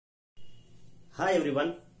Hi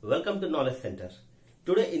everyone, welcome to Knowledge Center.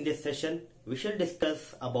 Today in this session, we shall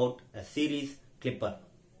discuss about a series clipper.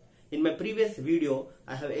 In my previous video,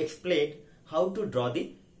 I have explained how to draw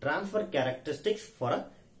the transfer characteristics for a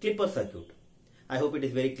clipper circuit. I hope it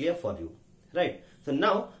is very clear for you. Right. So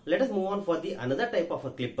now let us move on for the another type of a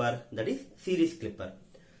clipper, that is series clipper.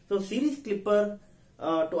 So series clipper,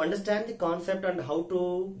 to understand the concept and how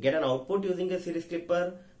to get an output using a series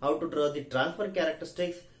clipper, how to draw the transfer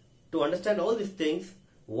characteristics, to understand all these things,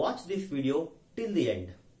 watch this video till the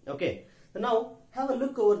end. Okay. So now have a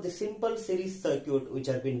look over the simple series circuit which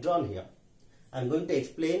has been drawn here. I am going to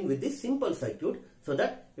explain with this simple circuit so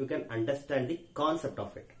that you can understand the concept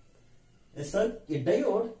of it. A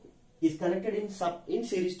diode is connected in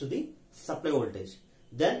series to the supply voltage.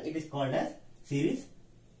 Then it is called as series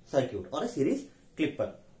circuit or a series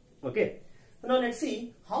clipper. Okay. So now let's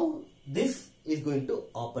see how this is going to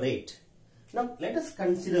operate. Now let us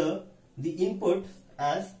consider the input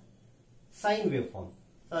as sine waveform.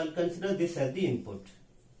 So I will consider this as the input.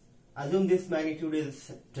 Assume this magnitude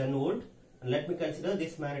is 10 volt and let me consider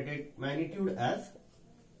this magnitude as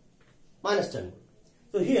minus 10 volt.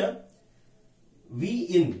 So here V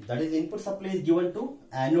in, that is input supply, is given to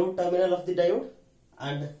anode terminal of the diode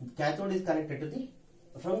and cathode is connected to the,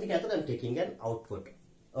 from the cathode I am taking an output.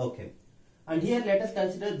 Okay. And here let us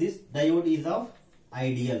consider this diode is of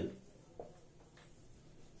ideal.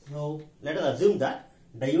 So let us assume that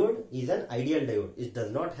diode is an ideal diode. It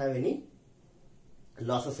does not have any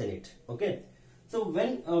losses in it. Okay. So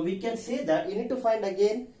when we can say that you need to find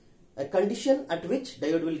again a condition at which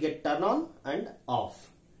diode will get turned on and off.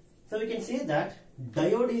 So we can say that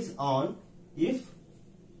diode is on if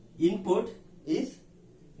input is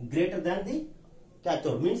greater than the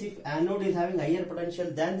cathode. Means if anode is having higher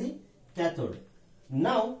potential than the cathode.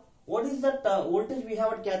 Now what is that voltage we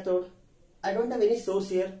have at cathode? I don't have any source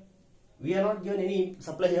here. We are not given any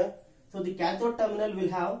supply here. So the cathode terminal will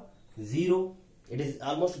have 0. It is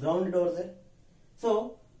almost grounded over there.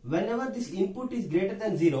 So whenever this input is greater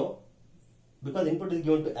than 0, because input is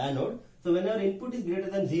given to anode, so whenever input is greater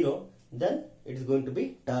than 0, then it is going to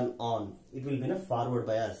be turned on. It will be in a forward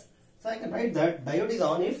bias. So I can write that diode is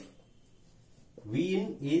on if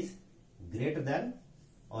Vin is greater than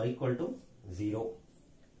or equal to 0.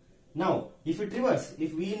 Now, if it reverse,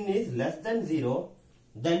 if Vin is less than 0,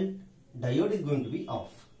 then diode is going to be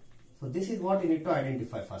off. So this is what you need to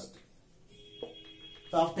identify first.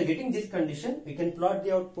 So after getting this condition, we can plot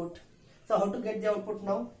the output. So how to get the output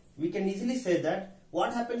now? We can easily say that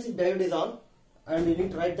what happens if diode is on, and we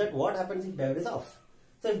need to write that what happens if diode is off.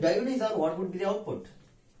 So if diode is on, what would be the output?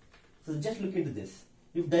 So just look into this.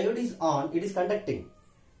 If diode is on, it is conducting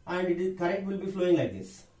and current will be flowing like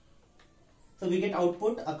this. So we get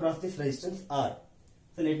output across this resistance R.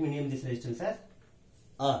 So let me name this resistance as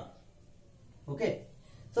R. Okay.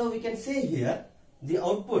 So we can say here the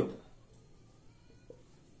output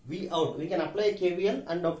V out. We can apply a KVL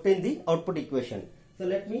and obtain the output equation. So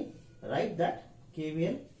let me write that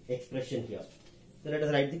KVL expression here. So let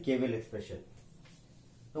us write the KVL expression.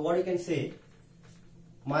 So what you can say,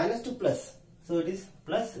 minus to plus. So it is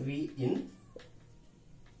plus V in.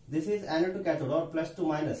 This is anode to cathode or plus to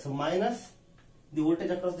minus. So minus the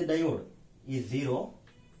voltage across the diode is 0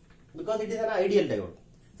 because it is an ideal diode.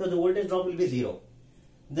 So the voltage drop will be 0.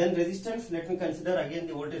 Then resistance, let me consider again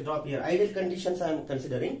the voltage drop here. Ideal conditions I am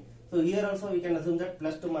considering. So here also we can assume that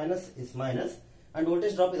plus to minus is minus and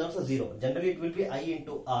voltage drop is also 0. Generally it will be I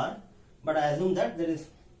into R, but I assume that there is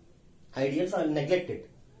ideal, so I will neglect it.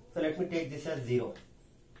 So let me take this as 0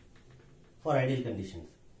 for ideal conditions.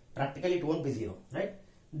 Practically it won't be 0, right?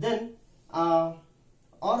 Then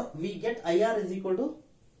or we get IR is equal to,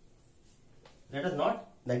 let us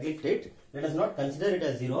not neglect it, let us not consider it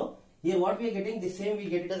as 0. Here what we are getting, the same we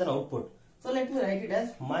get it as an output. So let me write it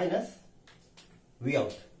as minus V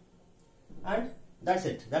out. And that's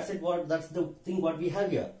it. That's the thing what we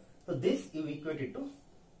have here. So this you equate it to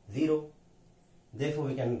 0. Therefore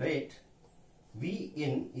we can write V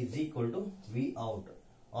in is equal to V out.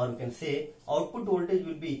 Or we can say output voltage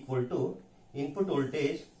will be equal to input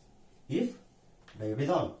voltage if diode is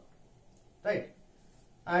on, right?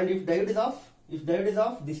 And if diode is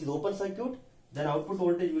off, this is open circuit, then output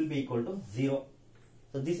voltage will be equal to 0.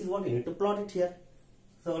 So this is what you need to plot it here.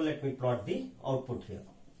 So let me plot the output here.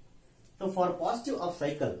 So for positive of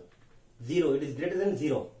cycle 0, it is greater than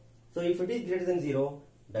 0. So if it is greater than 0,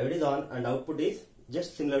 diode is on and output is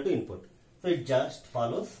just similar to input. So it just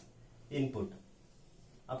follows input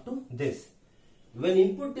up to this. When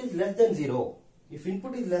input is less than 0, if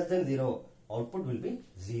input is less than 0, output will be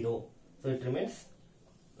 0. So it remains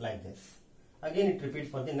like this. Again it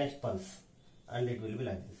repeats for the next pulse and it will be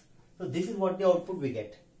like this. So this is what the output we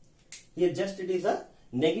get. Here just it is a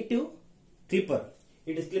negative clipper.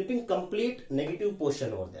 It is clipping complete negative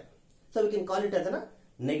portion over there. So we can call it as a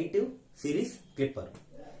negative series clipper.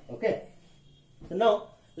 Okay. So now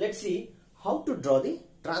let's see how to draw the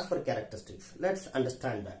transfer characteristics. Let's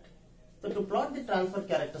understand that. So to plot the transfer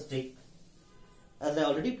characteristic, as I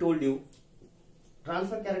already told you,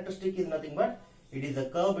 transfer characteristic is nothing but it is a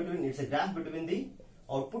curve between, it's a graph between the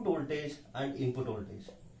output voltage and input voltage.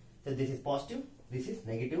 So this is positive, this is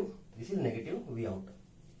negative V out.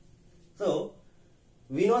 So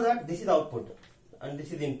we know that this is output and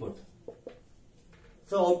this is input.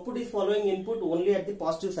 So output is following input only at the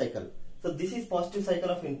positive cycle. So this is positive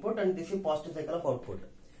cycle of input and this is positive cycle of output.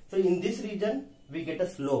 So in this region we get a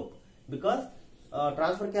slope, because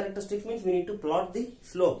transfer characteristics means we need to plot the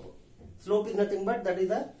slope. Slope is nothing but that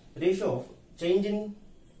is a ratio of change in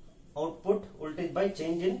output voltage by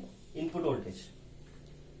change in input voltage.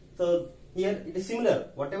 So here it is similar.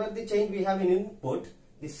 Whatever the change we have in input,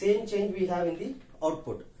 the same change we have in the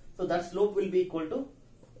output. So that slope will be equal to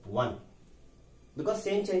 1, because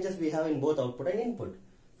same changes we have in both output and input.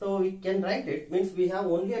 So we can write it, means we have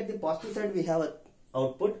only at the positive side we have a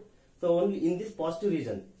output. So only in this positive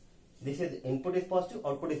region, this is input is positive,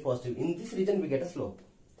 output is positive. In this region we get a slope,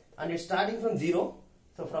 and it's starting from 0.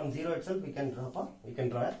 So from 0 itself we can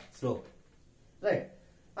draw a slope, right?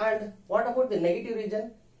 And what about the negative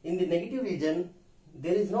region? In the negative region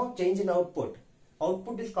there is no change in output.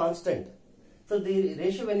 Output is constant. So the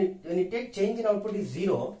ratio when you take change in output is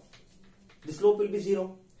 0, the slope will be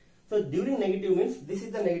 0. So during negative means this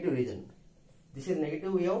is the negative region. This is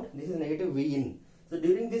negative V out, this is negative V in. So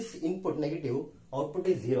during this input negative, output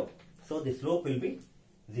is 0. So the slope will be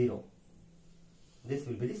 0. This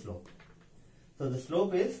will be the slope. So the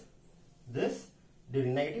slope is this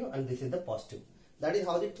during negative and this is the positive. That is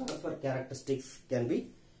how the transfer characteristics can be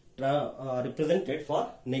represented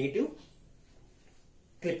for negative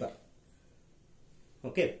clipper.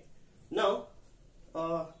 Okay. Now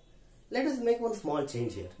let us make one small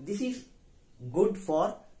change here. This is good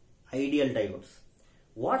for ideal diodes.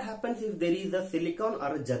 What happens if there is a silicon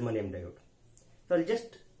or a germanium diode? So I'll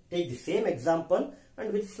just take the same example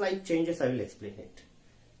and with slight changes I will explain it.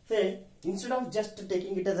 Say, instead of just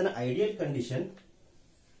taking it as an ideal condition,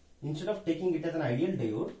 instead of taking it as an ideal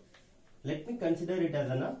diode, let me consider it as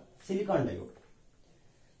a silicon diode.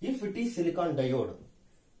 If it is silicon diode,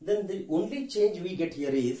 then the only change we get here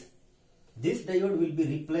is this diode will be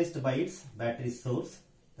replaced by its battery source,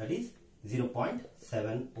 that is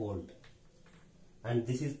 0.7 volt. And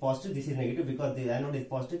this is positive, this is negative, because the anode is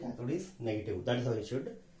positive, cathode is negative. That is how you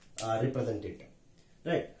should represent it.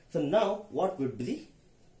 Right. So now what would be the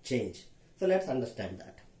change? So let's understand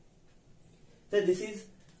that. So this is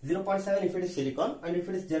 0.7 if it is silicon, and if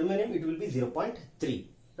it is germanium it will be 0.3.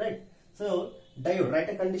 Right. So diode, write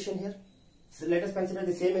a condition here. So let us consider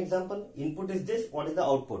the same example. Input is this, what is the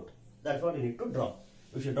output? That's what you need to draw.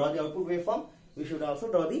 We should draw the output waveform. We should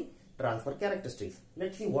also draw the transfer characteristics.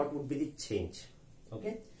 Let's see what would be the change.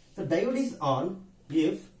 Okay. So diode is on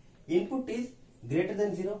if input is greater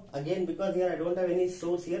than 0. Again, because here I don't have any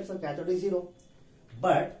source here, so cathode is 0.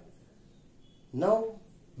 But now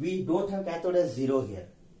we don't have cathode as 0 here.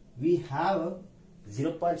 We have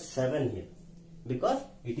 0.7 here, because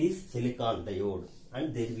it is silicon diode,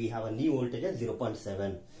 and then we have a new voltage at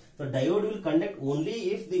 0.7. So diode will conduct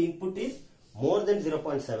only if the input is more than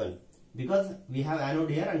 0.7, because we have anode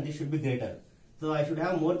here and this should be greater. So I should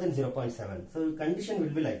have more than 0.7. So condition will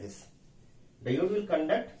be like this. Diode will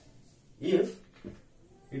conduct if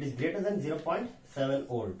it is greater than 0.7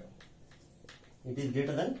 volt. It is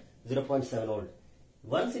greater than 0.7 volt.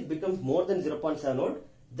 Once it becomes more than 0.7 volt,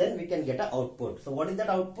 then we can get an output. So what is that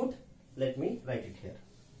output? Let me write it here.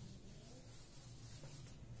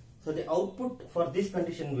 So the output for this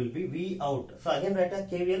condition will be V out. So again write a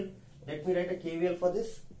KVL. Let me write a KVL for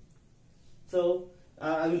this. So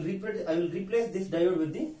I will replace this diode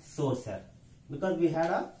with the source here, because we had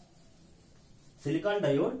a silicon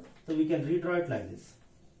diode, so we can redraw it like this.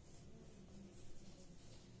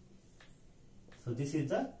 So this is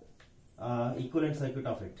the equivalent circuit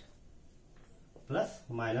of it. Plus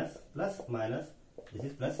minus, this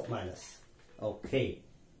is plus minus. Okay.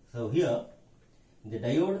 So here the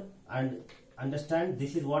diode, and understand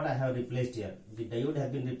this is what I have replaced here. The diode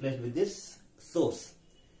has been replaced with this source.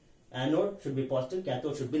 Anode should be positive,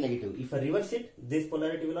 cathode should be negative. If I reverse it, this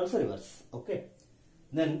polarity will also reverse. Okay.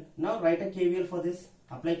 Then now write a KVL for this.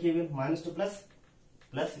 Apply KVL, minus to plus,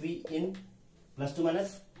 plus V in, plus to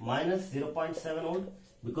minus, minus 0.7 volt,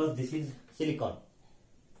 because this is silicon.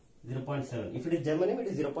 0.7. If it is germanium, it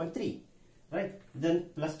is 0.3. Right. Then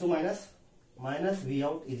plus to minus, minus V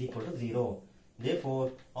out is equal to 0.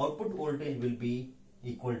 Therefore, output voltage will be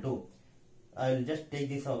equal to, I will just take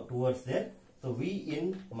this out towards there. So V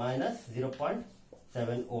in minus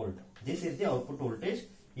 0.7 volt. This is the output voltage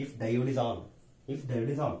if diode is on. If diode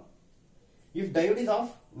is on. If diode is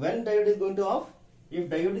off, when diode is going to off? If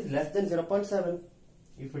diode is less than 0.7.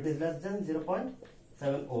 If it is less than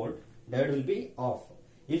 0.7 volt, diode will be off.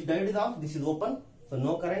 If diode is off, this is open. So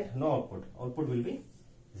no current, no output. Output will be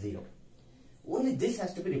 0. Only this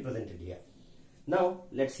has to be represented here. Now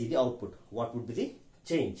let's see the output. What would be the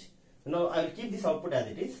change? Now I will keep this output as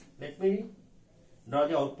it is. Let me draw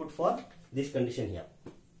the output for this condition here.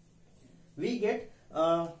 We get,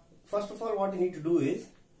 first of all, what you need to do is,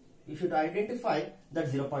 you should identify that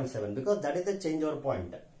 0.7 because that is the changeover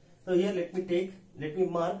point. So here let me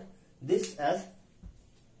mark this as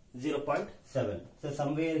 0.7. So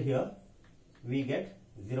somewhere here we get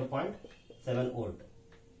 0.7 volt.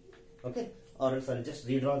 Okay, or else I'll just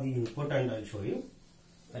redraw the input and I'll show you.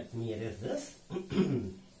 Let me erase this.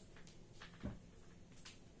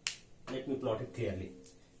 Let me plot it clearly.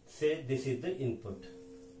 Say this is the input.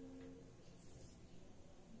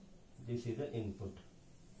 This is the input.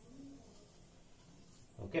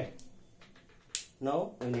 Okay.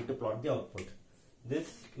 Now we need to plot the output. This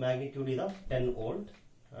magnitude is of 10 volt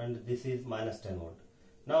and this is minus 10 volt.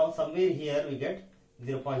 Now somewhere here we get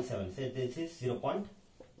 0.7. Say this is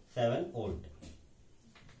 0.7 volt.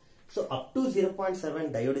 So up to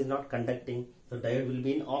 0.7 diode is not conducting. So diode will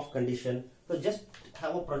be in off condition. So just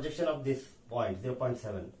have a projection of this point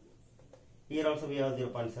 0.7. Here also we have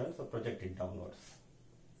 0.7. So project it downwards.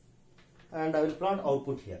 And I will plot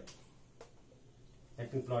output here.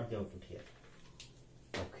 Let me plot the output here.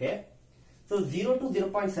 Okay. So 0 to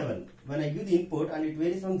 0.7. When I give the input and it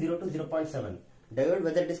varies from 0 to 0.7. Diode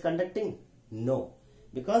whether it is conducting? No.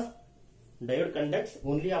 Because diode conducts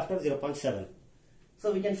only after 0.7.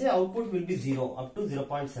 So we can say output will be 0 up to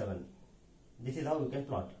 0.7. This is how we can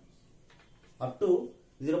plot. Up to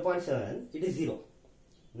 0.7 it is 0.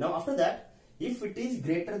 Now after that, if it is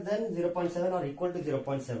greater than 0.7 or equal to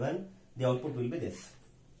 0.7, the output will be this.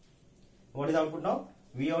 What is output now?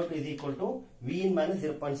 V out is equal to V in minus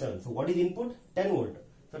 0.7. So what is input? 10 volt.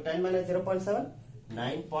 So 10 minus 0.7,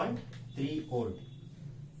 9.3 volt.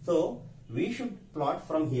 So we should plot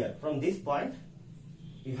from here. From this point,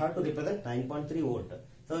 you have to represent 9.3 volt.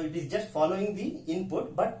 So it is just following the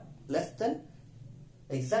input but less than,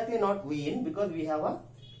 exactly not V in because we have a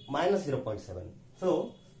minus 0.7.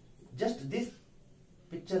 So just this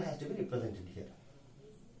picture has to be represented here.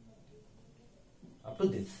 Up to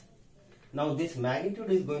this. Now this magnitude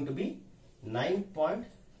is going to be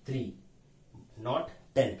 9.3, not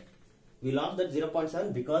 10. We lost that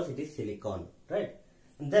 0.7 because it is silicon, right?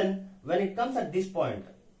 And then when it comes at this point,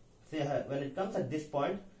 say when it comes at this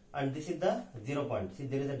point and this is the 0 point, see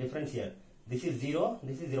there is a difference here. This is 0,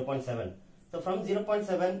 this is 0.7. So from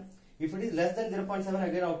 0.7, if it is less than 0.7,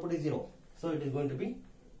 again output is 0. So it is going to be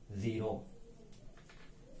 0.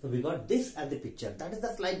 So we got this as the picture. That is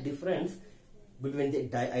the slight difference between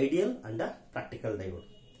the ideal and the practical diode.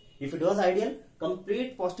 If it was ideal,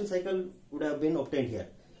 complete positive cycle would have been obtained here.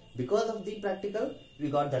 Because of the practical, we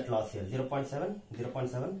got that loss here. 0.7,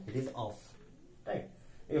 0.7, it is off. Right?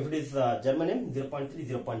 If it is germanium, 0.3,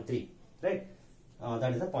 0.3. Right?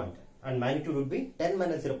 That is the point. And magnitude would be 10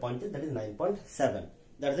 minus 0.3, that is 9.7.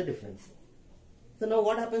 That is the difference. So now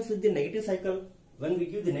what happens with the negative cycle? When we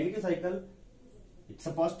give the negative cycle, it's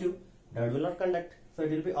a positive, diode will not conduct. So it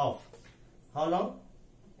will be off. How long?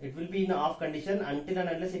 It will be in off condition until and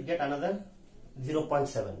unless it get another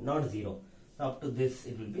 0.7, not 0. So up to this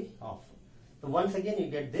it will be off. So once again you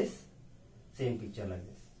get this same picture like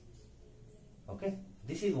this. Okay.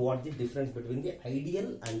 This is what the difference between the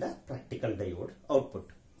ideal and the practical diode output.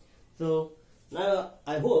 So now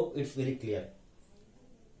I hope it's very clear.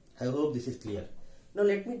 I hope this is clear. Now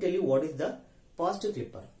let me tell you what is the positive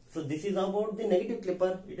clipper. So this is about the negative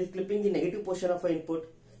clipper. It is clipping the negative portion of our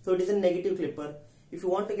input. So it is a negative clipper. If you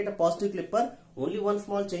want to get a positive clipper, only one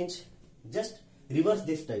small change. Just reverse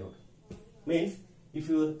this diode. Means if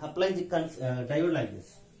you apply the diode like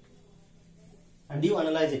this and you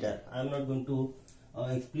analyze it, I am not going to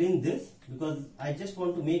explain this because I just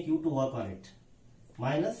want to make you to work on it.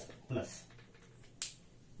 Minus, plus.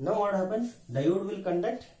 Now what happens? Diode will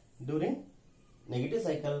conduct during negative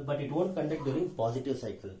cycle, but it won't conduct during positive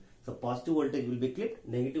cycle. So positive voltage will be clipped,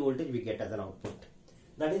 negative voltage we get as an output.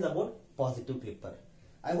 That is about positive clipper.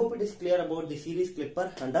 I hope it is clear about the series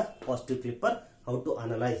clipper and a positive clipper, how to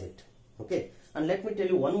analyze it. Okay. And let me tell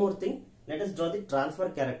you one more thing. Let us draw the transfer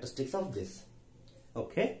characteristics of this.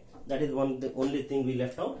 Okay. That is the only thing we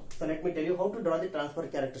left out. So let me tell you how to draw the transfer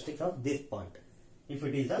characteristics of this point. If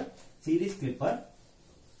it is a series clipper,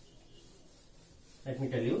 let me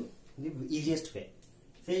tell you the easiest way.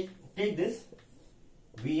 Say, take this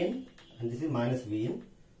V in and this is minus V in,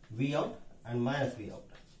 V out and minus V out.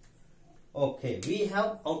 Okay, we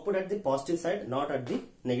have output at the positive side, not at the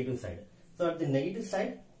negative side. So at the negative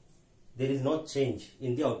side, there is no change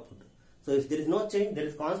in the output. So if there is no change, there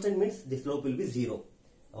is constant, means the slope will be 0.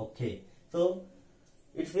 Okay, so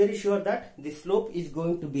it's very sure that the slope is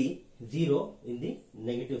going to be 0 in the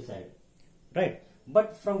negative side, right?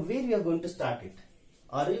 But from where we are going to start it?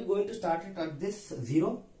 Are you going to start it at this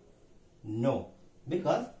 0? No,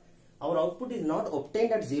 because our output is not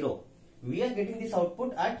obtained at 0. We are getting this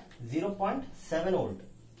output at 0.7 volt.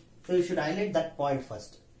 So you should highlight that point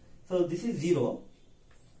first. So this is 0.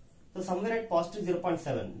 So somewhere at positive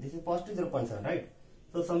 0.7. This is positive 0.7, right?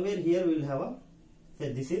 So somewhere here we will have a,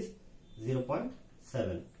 say this is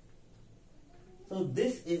 0.7. So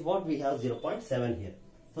this is what we have, 0.7 here.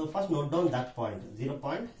 So first note down that point,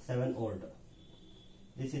 0.7 volt.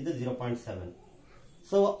 This is the 0.7.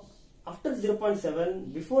 So after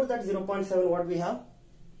 0.7, before that 0.7, what we have?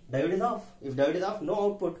 Diode is off. If diode is off, no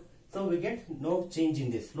output. So we get no change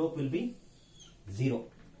in this. Slope will be 0.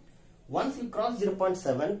 Once you cross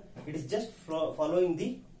 0.7, it is just following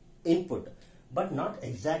the input, but not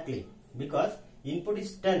exactly, because input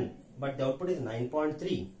is 10, but the output is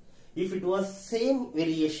 9.3. If it was same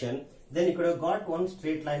variation, then you could have got one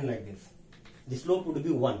straight line like this. The slope would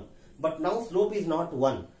be 1. But now slope is not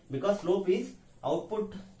 1, because slope is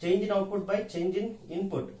output, change in output by change in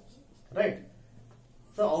input, right?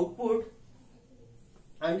 So output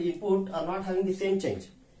and input are not having the same change.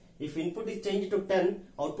 If input is changed to 10,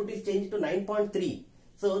 output is changed to 9.3.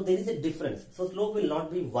 So there is a difference. So slope will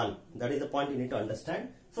not be 1. That is the point you need to understand.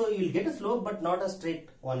 So you will get a slope, but not a straight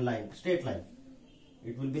line.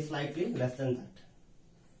 It will be slightly less than that.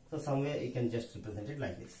 So somewhere you can just represent it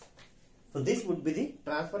like this. So this would be the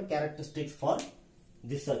transfer characteristics for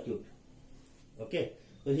this circuit. Okay.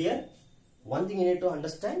 So here, one thing you need to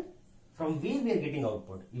understand, from where we are getting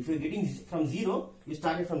output. If you are getting from 0, you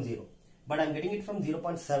started from 0. But I am getting it from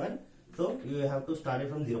 0.7. So you have to start it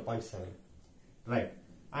from 0.7. Right.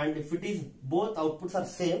 And if it is both outputs are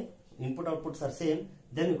same, input outputs are same,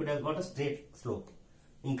 then you could have got a straight slope,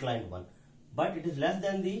 inclined one. But it is less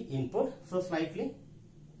than the input, so slightly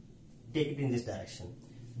take it in this direction.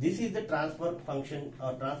 This is the transfer function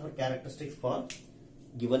or transfer characteristics for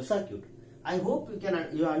given circuit. I hope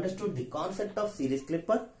you understood the concept of series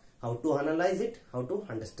clipper, how to analyze it, how to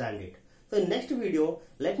understand it. So in next video,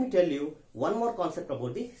 let me tell you one more concept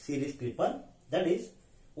about the series clipper. That is,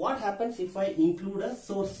 what happens if I include a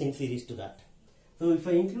source in series to that. So if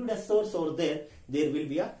I include a source over there, there will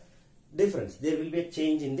be a difference. There will be a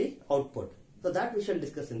change in the output. So that we shall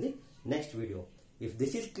discuss in the next video. If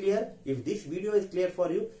this is clear, if this video is clear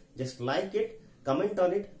for you, just like it, comment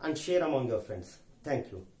on it and share among your friends.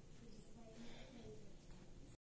 Thank you.